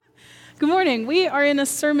Good morning. We are in a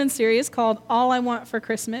sermon series called All I Want for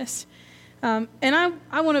Christmas. And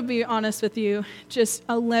I want to be honest with you, just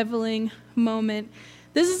a leveling moment.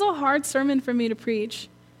 This is a hard sermon for me to preach.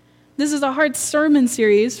 This is a hard sermon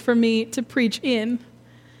series for me to preach in.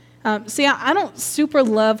 See, I don't super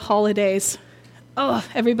love holidays. Oh,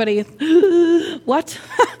 everybody, what?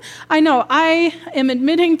 I know, I am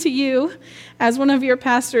admitting to you as one of your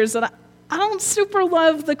pastors that I don't super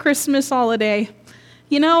love the Christmas holiday.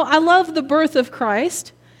 You know, I love the birth of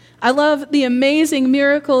Christ. I love the amazing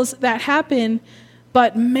miracles that happen,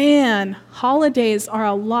 but man, holidays are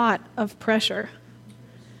a lot of pressure.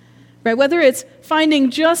 Right? Whether it's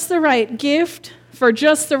finding just the right gift for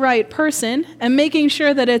just the right person and making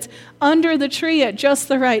sure that it's under the tree at just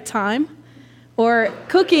the right time, or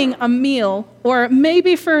cooking a meal, or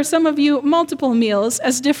maybe for some of you, multiple meals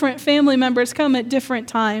as different family members come at different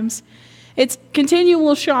times. It's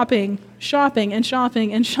continual shopping and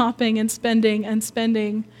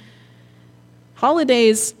spending.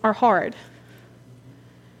 Holidays are hard.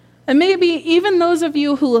 And maybe even those of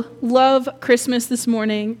you who love Christmas this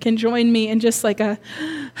morning can join me in just like a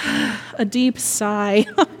deep sigh.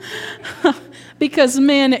 Because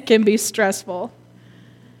man, it can be stressful.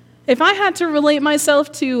 If I had to relate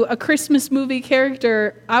myself to a Christmas movie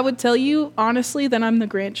character, I would tell you, honestly, that I'm the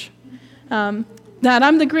Grinch. That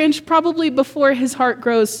I'm the Grinch probably before his heart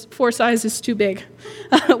grows 4 sizes too big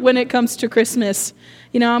when it comes to Christmas.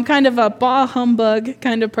 You know, I'm kind of a bah humbug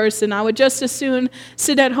kind of person. I would just as soon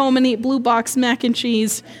sit at home and eat Blue Box mac and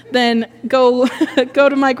cheese than go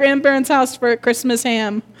to my grandparents' house for a Christmas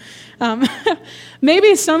ham.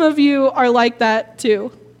 Maybe some of you are like that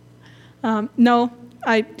too. No,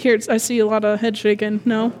 I see a lot of head shaking.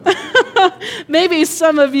 No. Maybe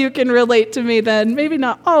some of you can relate to me then. Maybe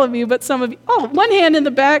not all of you, but some of you. Oh, one hand in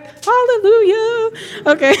the back. Hallelujah.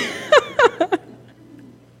 Okay.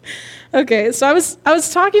 Okay, so I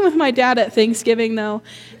was talking with my dad at Thanksgiving, though,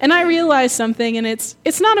 and I realized something, and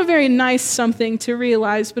it's not a very nice something to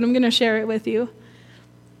realize, but I'm going to share it with you.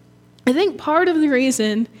 I think part of the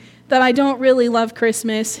reason that I don't really love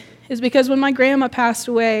Christmas is because when my grandma passed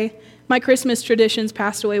away, my Christmas traditions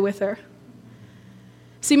passed away with her.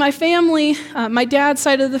 See, my family, my dad's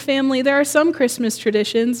side of the family, there are some Christmas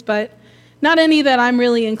traditions, but not any that I'm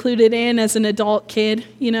really included in as an adult kid,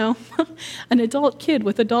 you know, an adult kid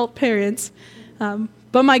with adult parents.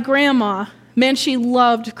 But my grandma, man, she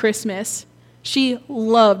loved Christmas. She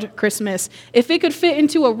loved Christmas. If it could fit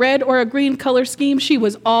into a red or a green color scheme, she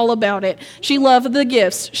was all about it. She loved the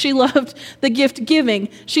gifts. She loved the gift giving.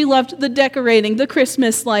 She loved the decorating, the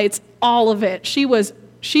Christmas lights, all of it. She was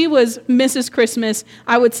Mrs. Christmas,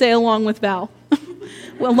 I would say, along with Val.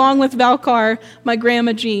 Along with Val Carr, my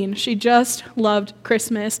grandma Jean. She just loved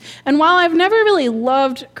Christmas. And while I've never really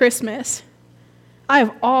loved Christmas, I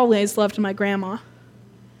have always loved my grandma.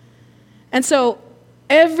 And so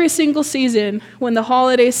every single season, when the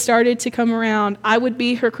holidays started to come around, I would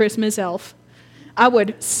be her Christmas elf. I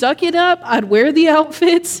would suck it up, I'd wear the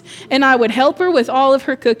outfits, and I would help her with all of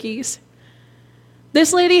her cookies.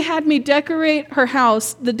 This lady had me decorate her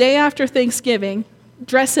house the day after Thanksgiving,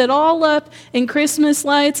 dress it all up in Christmas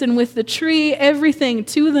lights and with the tree, everything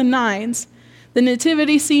to the nines, the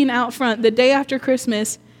nativity scene out front the day after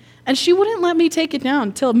Christmas, and she wouldn't let me take it down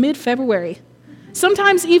until mid-February,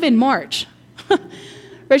 sometimes even March.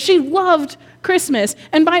 But she loved Christmas,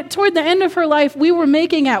 and toward the end of her life, we were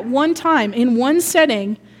making at one time, in one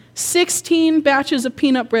setting, 16 batches of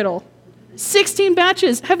peanut brittle. 16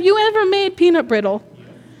 batches. Have you ever made peanut brittle?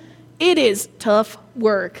 It is tough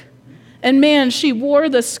work. And man, she wore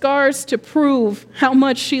the scars to prove how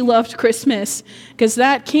much she loved Christmas, because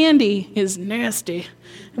that candy is nasty.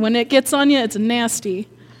 When it gets on you, it's nasty.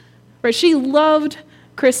 But she loved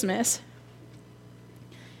Christmas.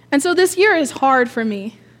 And so this year is hard for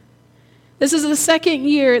me. This is the second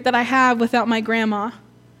year that I have without my grandma.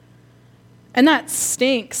 And that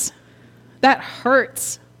stinks. That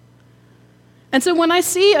hurts. And so when I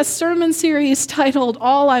see a sermon series titled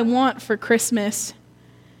All I Want for Christmas,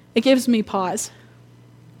 it gives me pause.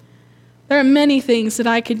 There are many things that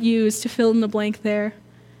I could use to fill in the blank there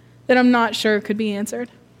that I'm not sure could be answered,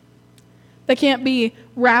 that can't be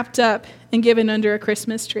wrapped up and given under a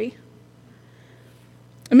Christmas tree.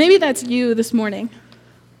 And maybe that's you this morning.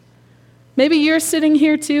 Maybe you're sitting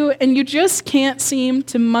here too, and you just can't seem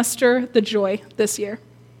to muster the joy this year.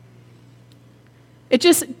 It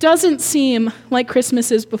just doesn't seem like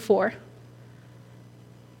Christmases before.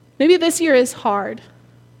 Maybe this year is hard.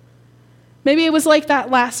 Maybe it was like that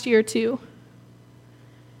last year too.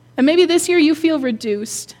 And maybe this year you feel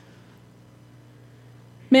reduced.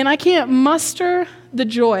 Man, I can't muster the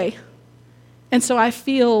joy and so I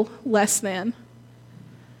feel less than.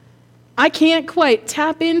 I can't quite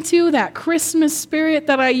tap into that Christmas spirit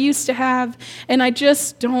that I used to have, and I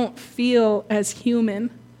just don't feel as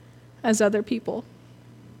human as other people.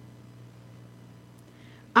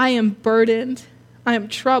 I am burdened, I am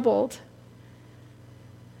troubled,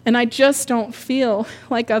 and I just don't feel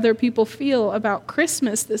like other people feel about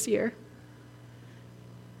Christmas this year.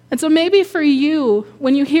 And so maybe for you,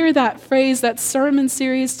 when you hear that phrase, that sermon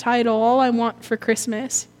series title, All I Want for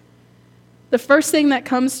Christmas, the first thing that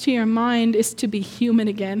comes to your mind is to be human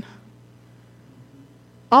again.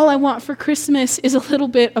 All I want for Christmas is a little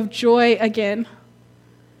bit of joy again.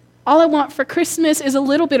 All I want for Christmas is a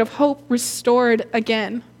little bit of hope restored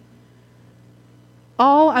again.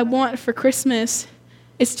 All I want for Christmas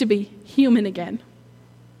is to be human again.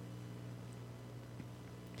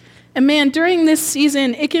 And man, during this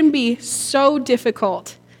season, it can be so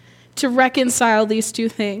difficult to reconcile these two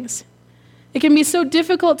things. It can be so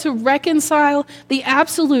difficult to reconcile the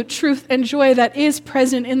absolute truth and joy that is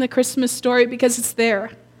present in the Christmas story because it's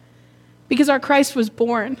there. Because our Christ was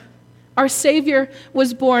born. Our Savior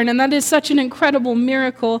was born, and that is such an incredible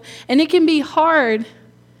miracle. And it can be hard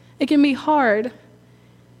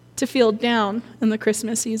to feel down in the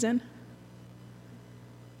Christmas season.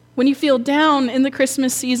 When you feel down in the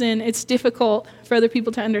Christmas season, it's difficult for other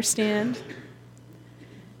people to understand.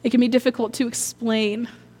 It can be difficult to explain.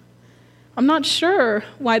 I'm not sure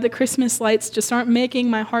why the Christmas lights just aren't making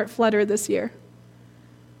my heart flutter this year.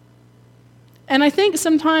 And I think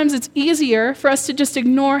sometimes it's easier for us to just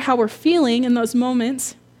ignore how we're feeling in those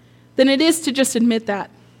moments than it is to just admit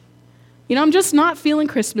that. You know, I'm just not feeling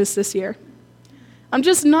Christmas this year. I'm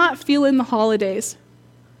just not feeling the holidays.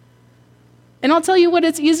 And I'll tell you what,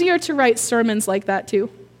 it's easier to write sermons like that too.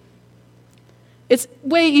 It's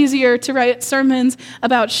way easier to write sermons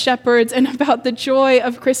about shepherds and about the joy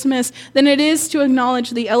of Christmas than it is to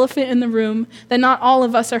acknowledge the elephant in the room, that not all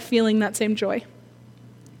of us are feeling that same joy.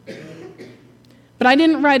 But I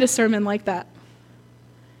didn't write a sermon like that.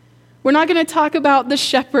 We're not going to talk about the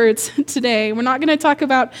shepherds today. We're not going to talk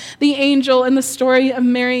about the angel and the story of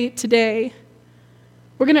Mary today.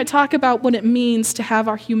 We're going to talk about what it means to have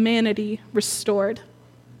our humanity restored.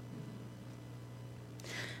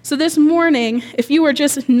 So this morning, if you are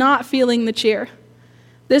just not feeling the cheer,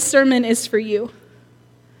 this sermon is for you.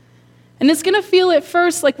 And it's going to feel at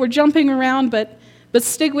first like we're jumping around, but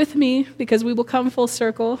stick with me because we will come full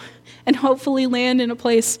circle and hopefully land in a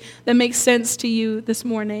place that makes sense to you this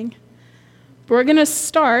morning. But we're going to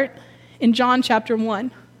start in John chapter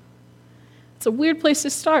 1. It's a weird place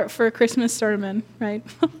to start for a Christmas sermon, right?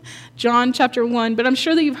 John chapter 1, but I'm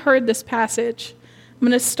sure that you've heard this passage. I'm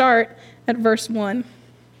going to start at verse 1.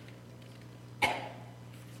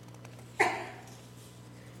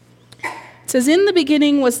 It says, "In the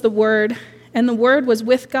beginning was the Word, and the Word was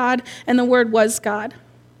with God, and the Word was God.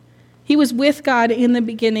 He was with God in the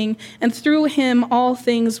beginning, and through him all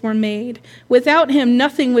things were made. Without him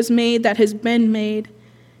nothing was made that has been made.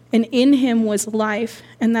 And in him was life,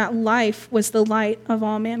 and that life was the light of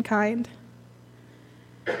all mankind."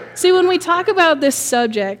 See, when we talk about this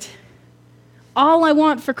subject, all I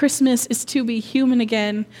want for Christmas is to be human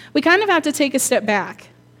again, we kind of have to take a step back.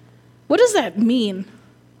 What does that mean,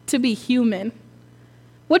 to be human?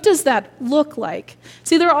 What does that look like?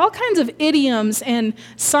 See, there are all kinds of idioms and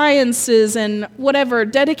sciences and whatever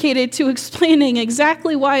dedicated to explaining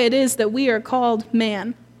exactly why it is that we are called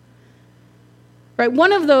man. Right?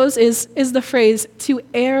 One of those is the phrase, "to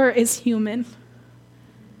err is human."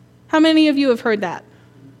 How many of you have heard that?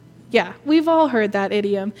 Yeah, we've all heard that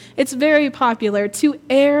idiom. It's very popular. To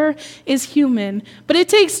err is human. But it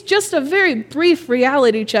takes just a very brief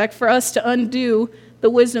reality check for us to undo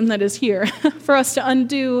the wisdom that is here, for us to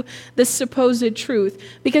undo this supposed truth.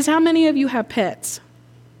 Because how many of you have pets?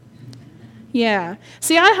 Yeah.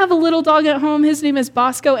 See, I have a little dog at home. His name is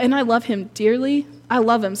Bosco, and I love him dearly. I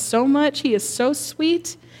love him so much. He is so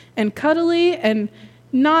sweet and cuddly and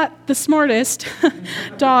not the smartest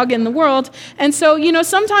dog in the world. And so,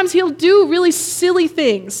 sometimes he'll do really silly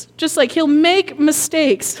things, just like he'll make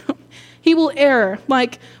mistakes. He will err,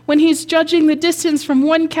 like when he's judging the distance from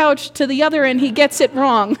one couch to the other and he gets it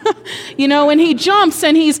wrong. When he jumps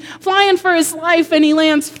and he's flying for his life and he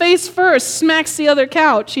lands face first, smacks the other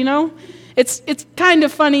couch, It's kind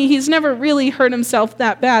of funny. He's never really hurt himself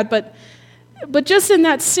that bad, but just in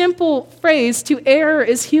that simple phrase, "to err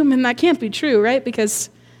is human," that can't be true, right?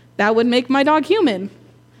 Because that would make my dog human,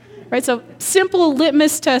 right? So simple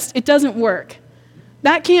litmus test, it doesn't work.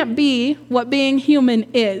 That can't be what being human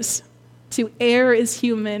is. To err is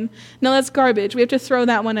human. No, that's garbage. We have to throw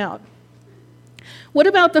that one out. What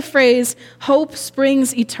about the phrase, hope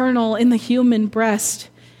springs eternal in the human breast?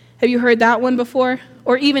 Have you heard that one before?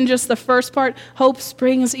 Or even just the first part, hope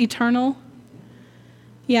springs eternal?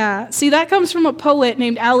 Yeah, see, that comes from a poet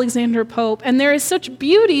named Alexander Pope, and there is such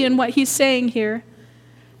beauty in what he's saying here.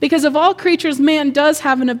 Because of all creatures, man does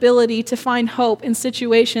have an ability to find hope in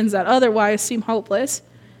situations that otherwise seem hopeless.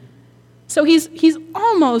 So he's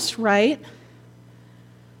almost right.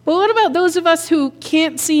 But what about those of us who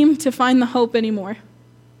can't seem to find the hope anymore?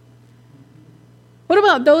 What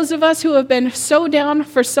about those of us who have been so down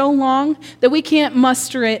for so long that we can't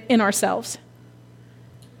muster it in ourselves?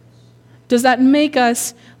 Does that make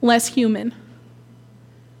us less human?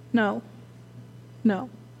 No. No.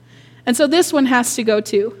 And so this one has to go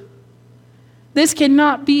too. This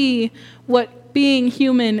cannot be what being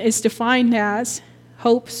human is defined as,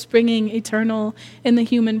 hope springing eternal in the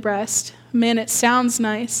human breast. Man, it sounds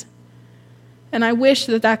nice. And I wish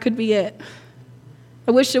that that could be it.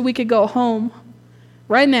 I wish that we could go home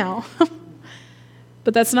right now.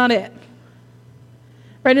 But that's not it.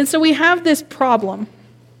 Right? And so we have this problem.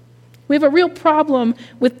 We have a real problem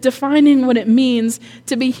with defining what it means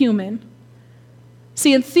to be human.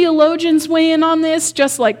 See, and theologians weigh in on this,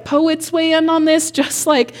 just like poets weigh in on this, just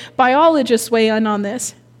like biologists weigh in on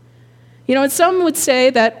this. You know, and some would say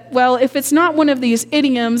that, well, if it's not one of these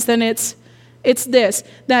idioms, then it's this,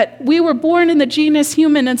 that we were born in the genus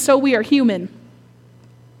human and so we are human.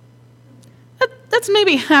 That's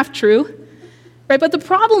maybe half true, right? But the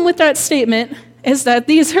problem with that statement is that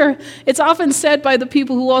it's often said by the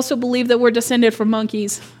people who also believe that we're descended from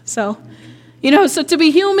monkeys. So to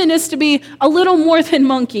be human is to be a little more than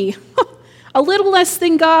monkey. A little less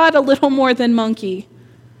than God, a little more than monkey.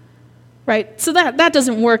 Right? So that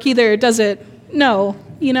doesn't work either, does it? No,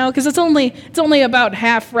 because it's only about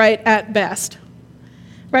half right at best.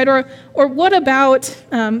 Right? Or what about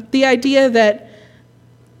the idea that,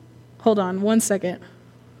 hold on 1 second.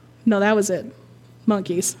 No, that was it.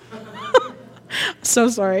 Monkeys. So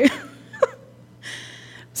sorry.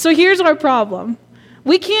 So here's our problem.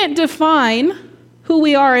 We can't define who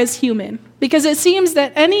we are as human because it seems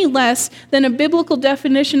that any less than a biblical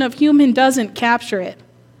definition of human doesn't capture it.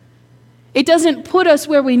 It doesn't put us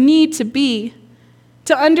where we need to be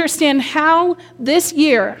to understand how this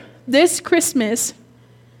year, this Christmas,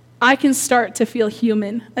 I can start to feel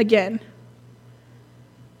human again.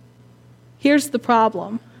 Here's the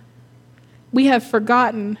problem. We have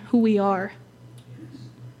forgotten who we are.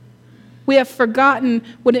 We have forgotten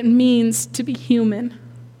what it means to be human.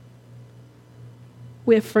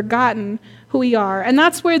 We have forgotten who we are. And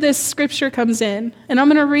that's where this scripture comes in. And I'm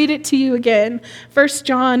going to read it to you again. 1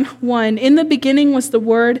 John 1, in the beginning was the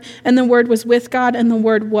Word, and the Word was with God, and the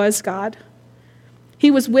Word was God. He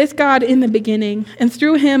was with God in the beginning, and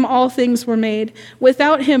through him all things were made.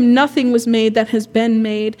 Without him nothing was made that has been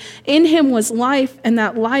made. In him was life, and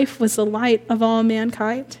that life was the light of all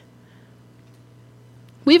mankind.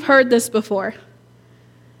 We've heard this before.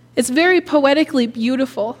 It's very poetically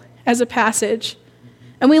beautiful as a passage,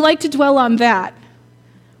 and we like to dwell on that.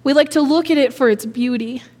 We like to look at it for its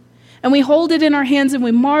beauty, and we hold it in our hands and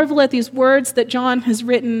we marvel at these words that John has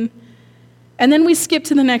written, and then we skip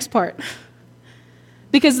to the next part.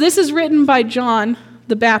 Because this is written by John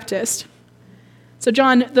the Baptist. So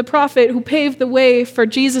John, the prophet who paved the way for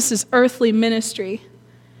Jesus' earthly ministry.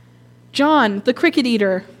 John, the cricket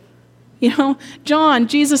eater. John,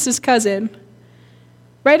 Jesus' cousin.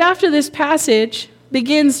 Right after this passage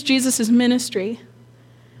begins Jesus' ministry.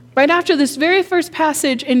 Right after this very first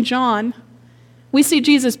passage in John, we see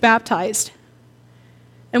Jesus baptized.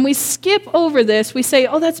 And we skip over this. We say,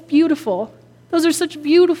 oh, that's beautiful. Those are such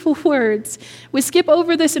beautiful words. We skip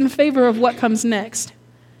over this in favor of what comes next.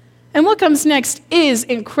 And what comes next is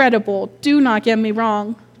incredible. Do not get me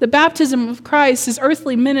wrong. The baptism of Christ, his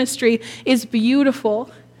earthly ministry, is beautiful.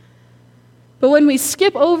 But when we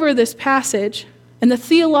skip over this passage and the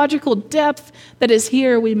theological depth that is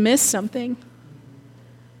here, we miss something.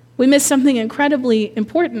 We miss something incredibly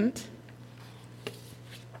important.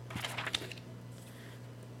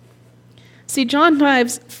 See, John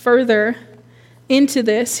dives further into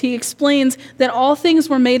this. He explains that all things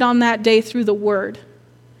were made on that day through the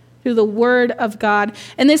Word of God.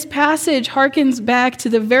 And this passage harkens back to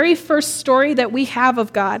the very first story that we have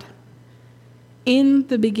of God. In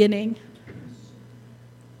the beginning.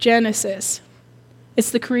 Genesis.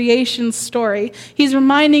 It's the creation story. He's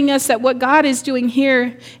reminding us that what God is doing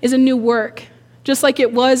here is a new work, just like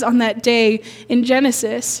it was on that day in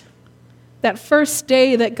Genesis, that first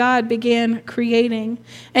day that God began creating.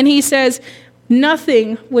 And he says,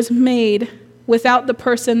 nothing was made without the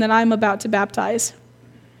person that I'm about to baptize.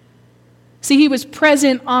 See, he was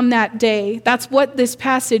present on that day. That's what this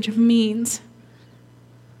passage means.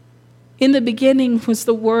 In the beginning was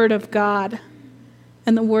the Word of God,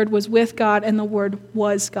 and the Word was with God, and the Word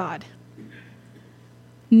was God.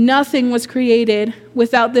 Nothing was created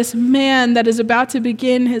without this man that is about to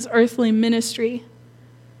begin his earthly ministry.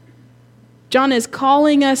 John is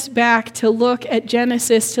calling us back to look at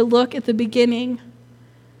Genesis, to look at the beginning,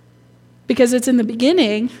 because it's in the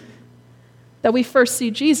beginning that we first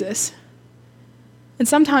see Jesus. And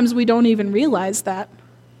sometimes we don't even realize that.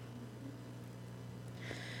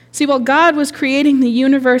 See, while God was creating the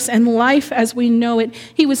universe and life as we know it,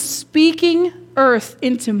 he was speaking earth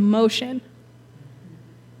into motion.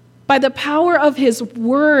 By the power of his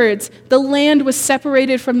words, the land was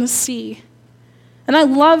separated from the sea. And I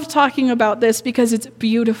love talking about this because it's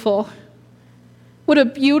beautiful. What a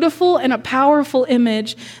beautiful and a powerful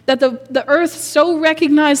image that the earth so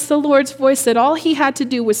recognized the Lord's voice that all he had to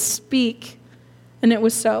do was speak, and it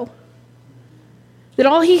was so. That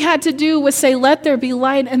all he had to do was say, "Let there be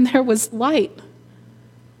light," and there was light.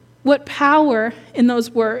 What power in those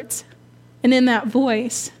words and in that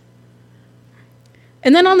voice.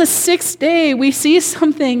 And then on the sixth day, we see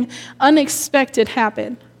something unexpected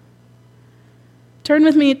happen. Turn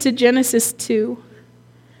with me to Genesis 2.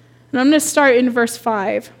 And I'm going to start in verse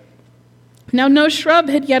 5. Now no shrub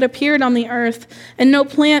had yet appeared on the earth, and no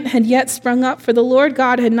plant had yet sprung up, for the Lord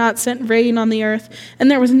God had not sent rain on the earth, and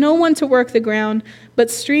there was no one to work the ground, but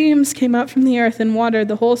streams came up from the earth and watered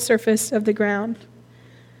the whole surface of the ground.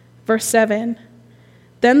 Verse 7.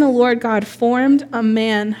 Then the Lord God formed a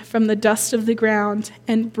man from the dust of the ground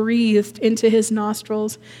and breathed into his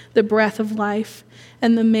nostrils the breath of life,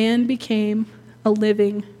 and the man became a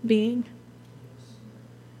living being.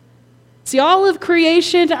 See, all of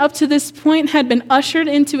creation up to this point had been ushered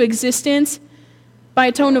into existence by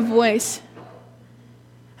a tone of voice,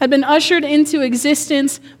 had been ushered into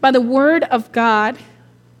existence by the word of God.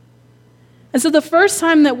 And so the first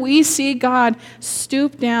time that we see God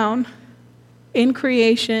stoop down in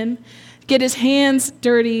creation, get his hands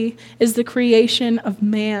dirty, is the creation of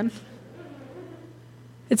man.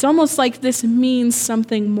 It's almost like this means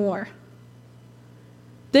something more.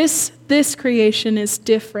 This creation is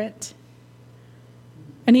different.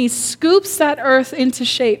 And he scoops that earth into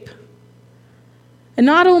shape. And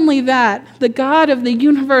not only that, the God of the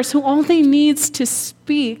universe who only needs to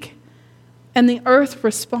speak and the earth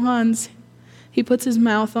responds, he puts his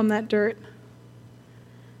mouth on that dirt.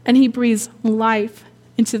 And he breathes life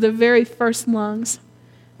into the very first lungs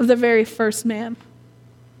of the very first man.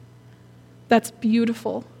 That's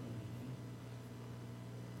beautiful.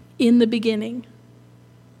 In the beginning.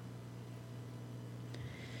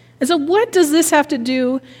 And so what does this have to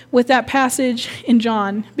do with that passage in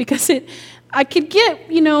John? Because I could get,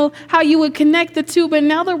 how you would connect the two, but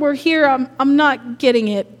now that we're here, I'm not getting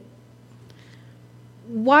it.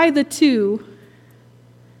 Why the two?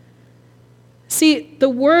 See, the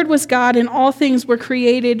Word was God, and all things were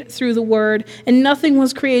created through the Word, and nothing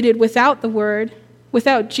was created without the Word,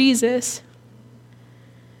 without Jesus.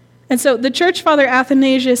 And so the church father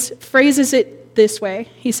Athanasius phrases it this way.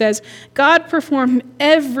 He says, God performed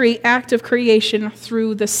every act of creation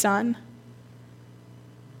through the Son.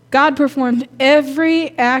 God performed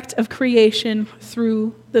every act of creation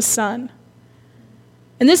through the Son.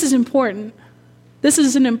 And this is important. This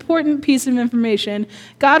is an important piece of information.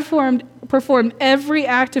 God performed every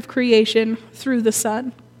act of creation through the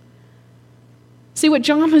Son. See, what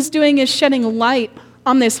John was doing is shedding light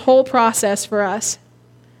on this whole process for us.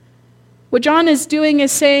 What John is doing is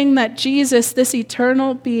saying that Jesus, this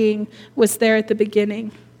eternal being, was there at the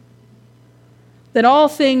beginning. That all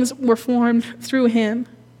things were formed through him.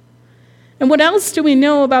 And what else do we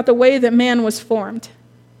know about the way that man was formed?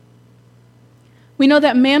 We know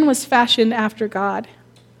that man was fashioned after God.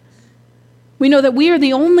 We know that we are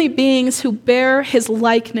the only beings who bear his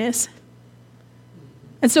likeness.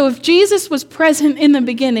 And so if Jesus was present in the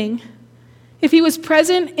beginning, if he was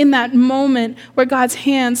present in that moment where God's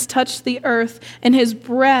hands touched the earth and his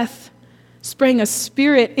breath sprang a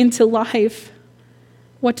spirit into life,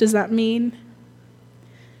 what does that mean?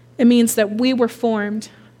 It means that we were formed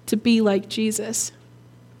to be like Jesus.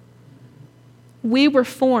 We were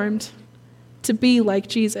formed to be like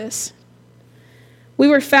Jesus. We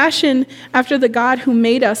were fashioned after the God who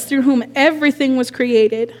made us, through whom everything was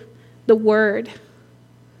created, the Word.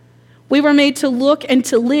 We were made to look and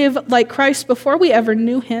to live like Christ before we ever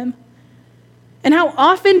knew him. And how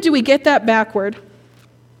often do we get that backward?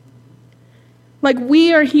 Like,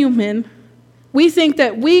 we are human. We think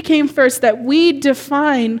that we came first, that we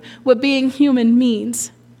define what being human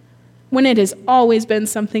means, when it has always been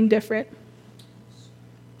something different.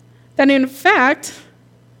 That in fact,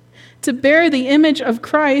 to bear the image of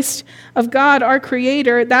Christ, of God, our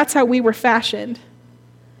Creator, that's how we were fashioned.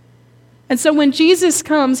 And so when Jesus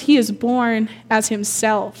comes, he is born as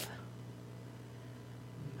himself.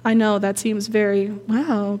 I know that seems very,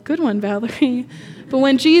 wow, good one, Valerie. But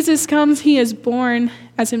when Jesus comes, he is born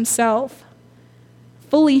as himself,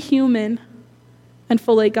 fully human and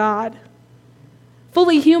fully God.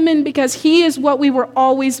 Fully human because he is what we were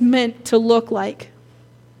always meant to look like.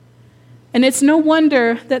 And it's no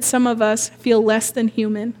wonder that some of us feel less than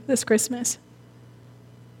human this Christmas.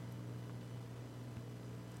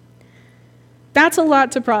 That's a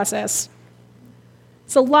lot to process.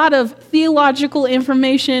 It's a lot of theological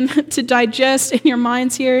information to digest in your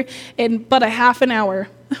minds here in but a half an hour.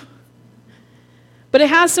 But it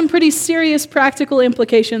has some pretty serious practical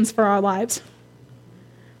implications for our lives.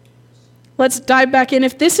 Let's dive back in.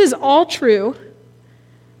 If this is all true,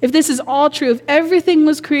 if everything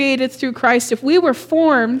was created through Christ, if we were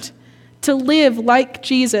formed to live like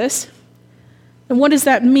Jesus, then what does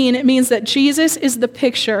that mean? It means that Jesus is the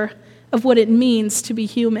picture of what it means to be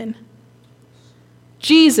human.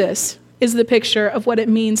 Jesus is the picture of what it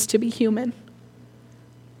means to be human.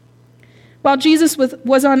 While Jesus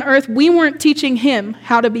was on earth, we weren't teaching him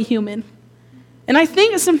how to be human. And I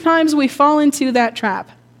think sometimes we fall into that trap.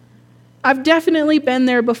 I've definitely been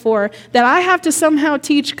there before, that I have to somehow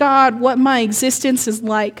teach God what my existence is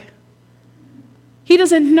like. He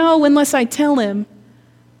doesn't know unless I tell him,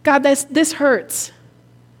 God, this hurts.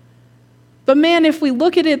 But man, if we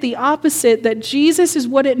look at it the opposite, that Jesus is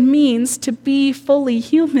what it means to be fully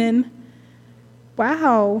human,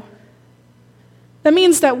 wow. That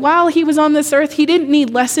means that while he was on this earth, he didn't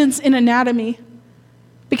need lessons in anatomy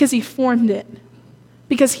because he formed it,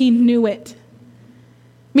 because he knew it.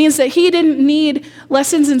 Means that he didn't need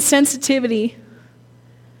lessons in sensitivity.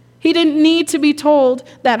 He didn't need to be told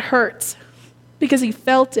that hurts because he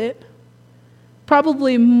felt it,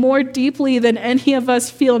 probably more deeply than any of us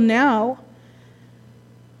feel now.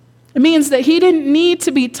 It means that he didn't need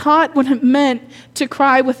to be taught what it meant to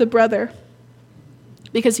cry with a brother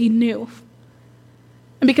because he knew.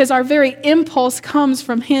 And because our very impulse comes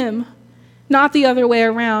from him, not the other way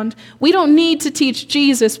around. We don't need to teach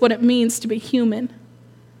Jesus what it means to be human.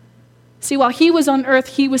 See, while he was on earth,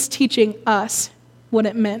 he was teaching us what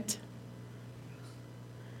it meant.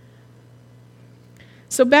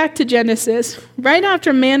 So back to Genesis. Right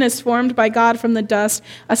after man is formed by God from the dust,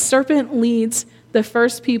 a serpent leads the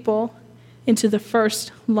first people into the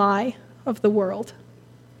first lie of the world.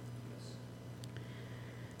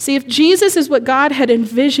 See, if Jesus is what God had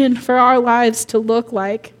envisioned for our lives to look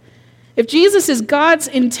like, if Jesus is God's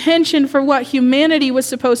intention for what humanity was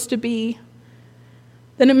supposed to be,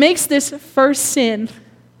 then it makes this first sin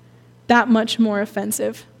that much more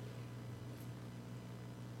offensive.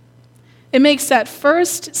 It makes that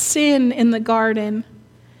first sin in the garden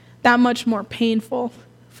that much more painful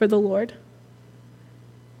for the Lord.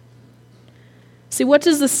 See, what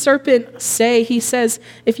does the serpent say? He says,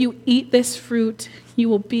 if you eat this fruit, you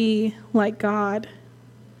will be like God.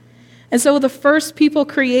 And so the first people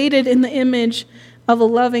created in the image of a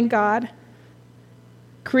loving God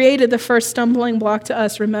created the first stumbling block to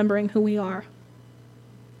us remembering who we are.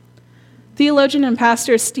 Theologian and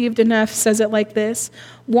pastor Steve Deneff says it like this: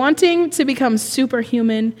 wanting to become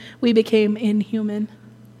superhuman, we became inhuman.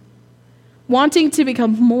 Wanting to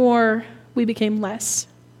become more, we became less.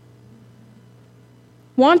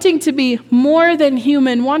 Wanting to be more than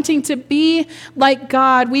human, wanting to be like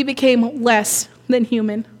God, we became less than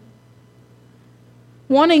human.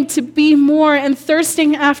 Wanting to be more and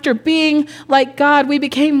thirsting after being like God, we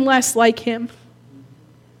became less like him.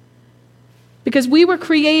 Because we were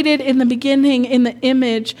created in the beginning in the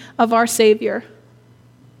image of our Savior.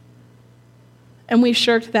 And we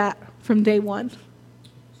shirked that from day one.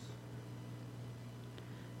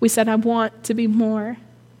 We said, I want to be more.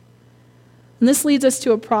 And this leads us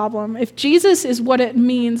to a problem. If Jesus is what it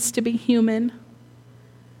means to be human,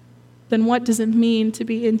 then what does it mean to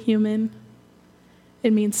be inhuman?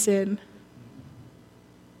 It means sin.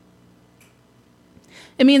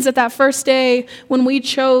 It means that first day when we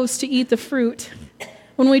chose to eat the fruit,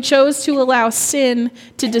 when we chose to allow sin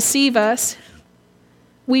to deceive us,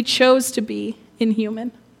 we chose to be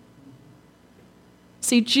inhuman.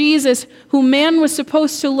 See, Jesus, who man was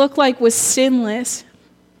supposed to look like, was sinless.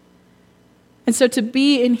 And so to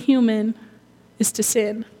be inhuman is to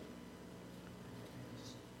sin.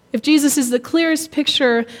 If Jesus is the clearest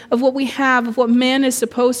picture of what we have, of what man is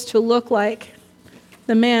supposed to look like,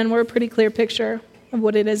 then man, we're a pretty clear picture of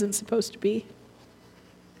what it isn't supposed to be.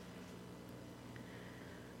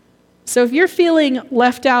 So if you're feeling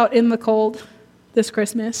left out in the cold this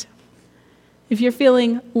Christmas, if you're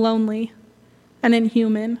feeling lonely and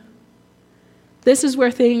inhuman, this is where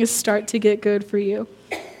things start to get good for you.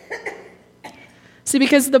 See,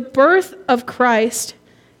 because the birth of Christ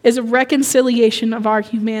is a reconciliation of our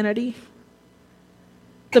humanity.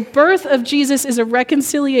 The birth of Jesus is a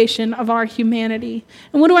reconciliation of our humanity.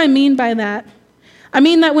 And what do I mean by that? I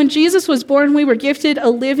mean that when Jesus was born, we were gifted a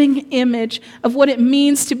living image of what it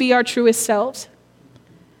means to be our truest selves.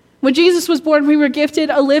 When Jesus was born, we were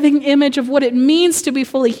gifted a living image of what it means to be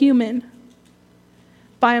fully human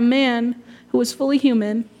by a man who was fully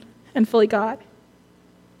human and fully God.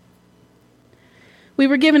 We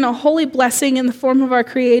were given a holy blessing in the form of our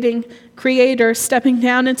Creator stepping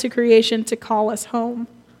down into creation to call us home.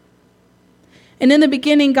 And in the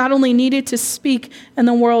beginning, God only needed to speak and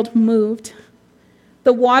the world moved.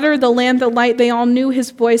 The water, the land, the light, they all knew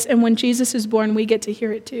his voice, and when Jesus is born, we get to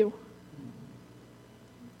hear it too.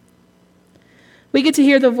 We get to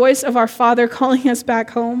hear the voice of our Father calling us back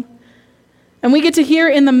home. And we get to hear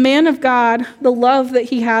in the man of God the love that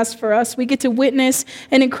he has for us. We get to witness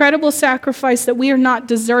an incredible sacrifice that we are not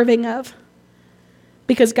deserving of,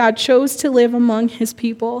 because God chose to live among his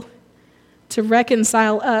people to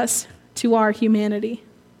reconcile us to our humanity,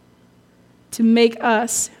 to make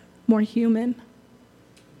us more human.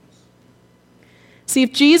 See,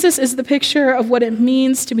 if Jesus is the picture of what it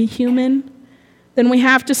means to be human, then we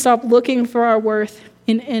have to stop looking for our worth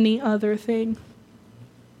in any other thing.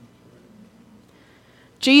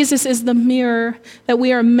 Jesus is the mirror that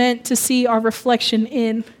we are meant to see our reflection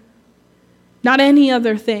in, not any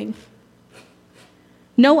other thing.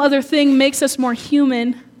 No other thing makes us more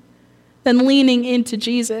human than leaning into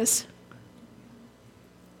Jesus.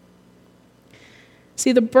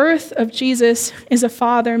 See, the birth of Jesus is a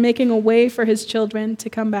father making a way for his children to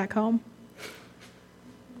come back home.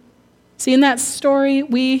 See, in that story,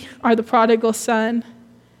 we are the prodigal son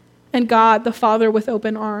and God, the Father with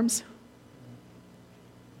open arms.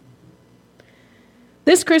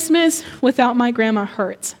 This Christmas without my grandma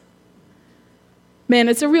hurts. Man,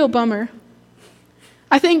 it's a real bummer.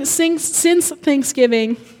 I think since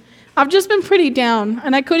Thanksgiving, I've just been pretty down,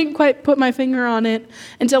 and I couldn't quite put my finger on it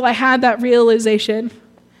until I had that realization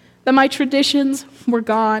that my traditions were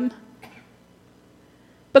gone.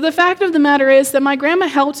 But the fact of the matter is that my grandma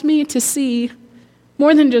helped me to see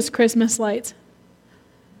more than just Christmas lights.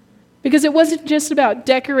 Because it wasn't just about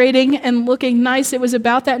decorating and looking nice, it was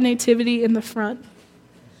about that nativity in the front.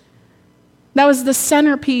 That was the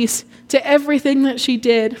centerpiece to everything that she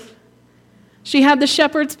did. She had the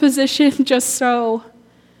shepherd's position just so.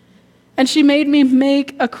 And she made me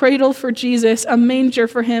make a cradle for Jesus, a manger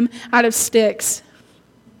for him out of sticks.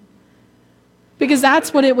 Because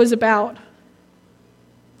that's what it was about.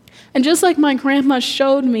 And just like my grandma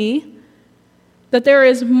showed me that there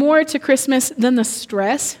is more to Christmas than the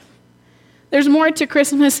stress, there's more to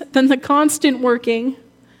Christmas than the constant working,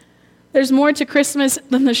 there's more to Christmas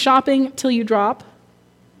than the shopping till you drop,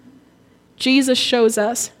 Jesus shows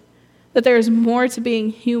us that there is more to being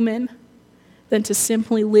human than to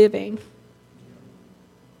simply living.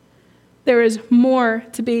 There is more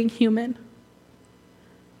to being human.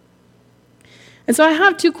 And so I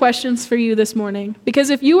have two questions for you this morning, because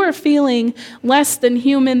if you are feeling less than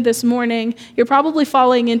human this morning, you're probably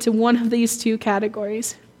falling into one of these two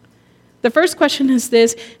categories. The first question is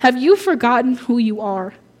this: have you forgotten who you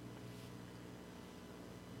are?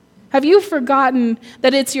 Have you forgotten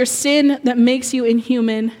that it's your sin that makes you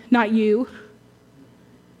inhuman, not you?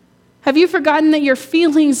 Have you forgotten that your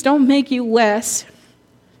feelings don't make you less,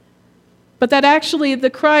 but that actually the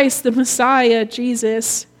Christ, the Messiah,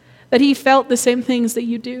 Jesus, that he felt the same things that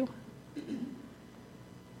you do?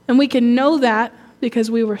 And we can know that because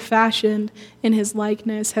we were fashioned in his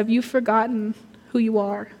likeness. Have you forgotten who you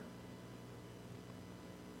are?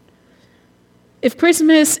 If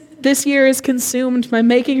Christmas this year is consumed by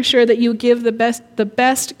making sure that you give the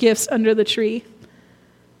best gifts under the tree,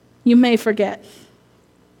 you may forget.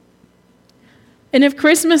 And if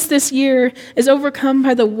Christmas this year is overcome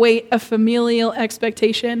by the weight of familial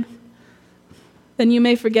expectation, then you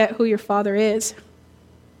may forget who your Father is.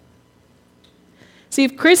 See,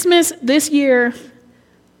 if Christmas this year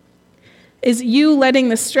is you letting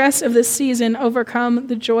the stress of this season overcome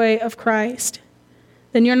the joy of Christ,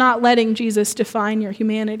 then you're not letting Jesus define your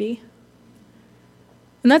humanity.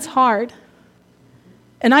 And that's hard.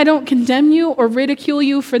 And I don't condemn you or ridicule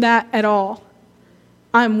you for that at all.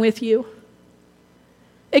 I'm with you.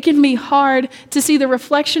 It can be hard to see the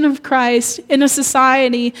reflection of Christ in a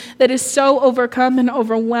society that is so overcome and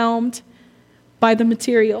overwhelmed by the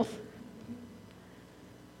material.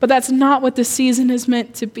 But that's not what the season is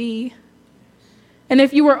meant to be. And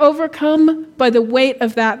if you were overcome by the weight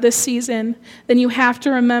of that this season, then you have to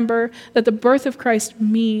remember that the birth of Christ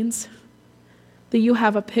means that you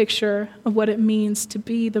have a picture of what it means to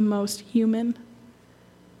be the most human.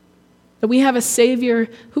 That we have a Savior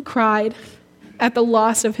who cried at the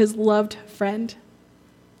loss of his loved friend.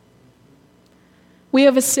 We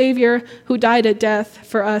have a Savior who died a death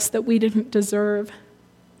for us that we didn't deserve.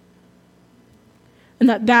 And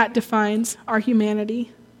that defines our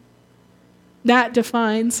humanity. That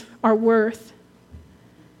defines our worth.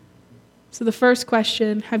 So the first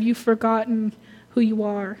question, have you forgotten who you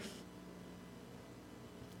are?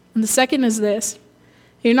 And the second is this.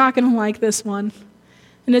 You're not going to like this one.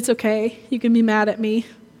 And it's okay. You can be mad at me.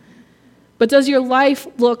 But does your life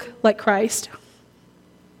look like Christ?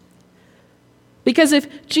 Because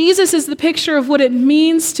if Jesus is the picture of what it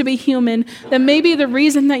means to be human, then maybe the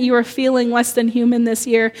reason that you are feeling less than human this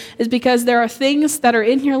year is because there are things that are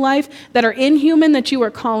in your life that are inhuman that you are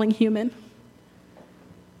calling human.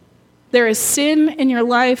 There is sin in your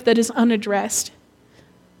life that is unaddressed.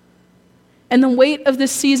 And the weight of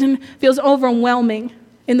this season feels overwhelming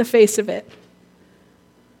in the face of it.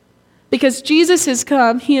 Because Jesus has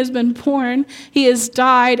come, he has been born, he has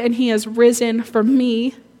died, and he has risen for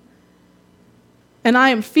me. And I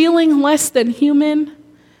am feeling less than human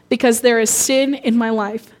because there is sin in my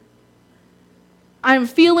life. I am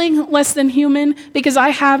feeling less than human because I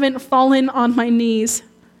haven't fallen on my knees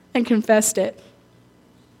and confessed it.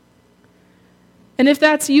 And if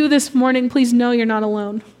that's you this morning, please know you're not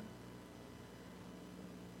alone.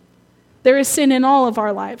 There is sin in all of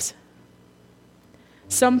our lives.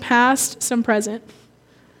 Some past, some present.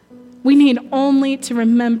 We need only to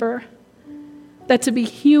remember that to be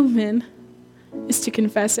human is to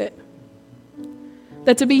confess it.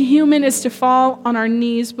 That to be human is to fall on our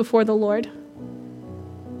knees before the Lord.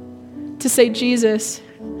 To say, Jesus,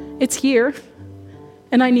 it's here,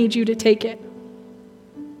 and I need you to take it.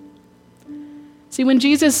 See, when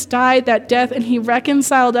Jesus died that death and he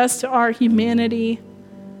reconciled us to our humanity,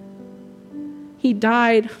 he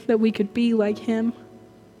died that we could be like him.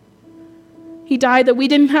 He died that we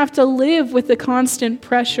didn't have to live with the constant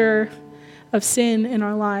pressure of sin in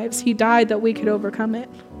our lives. He died that we could overcome it.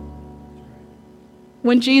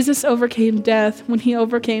 When Jesus overcame death, when he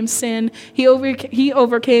overcame sin, he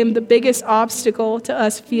overcame the biggest obstacle to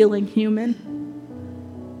us feeling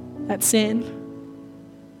human. That's sin.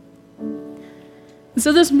 And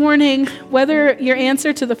so this morning, whether your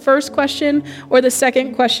answer to the first question or the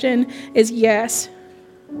second question is yes,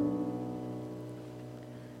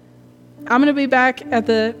 I'm going to be back at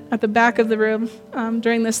the back of the room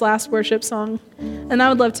during this last worship song, and I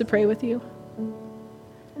would love to pray with you.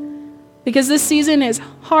 Because this season is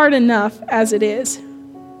hard enough as it is.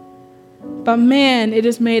 But man, it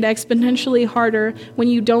is made exponentially harder when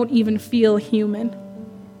you don't even feel human.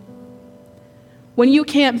 When you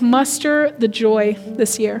can't muster the joy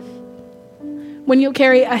this year. When you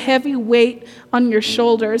carry a heavy weight on your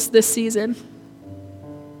shoulders this season.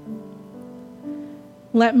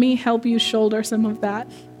 Let me help you shoulder some of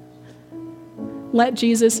that. Let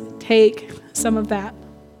Jesus take some of that.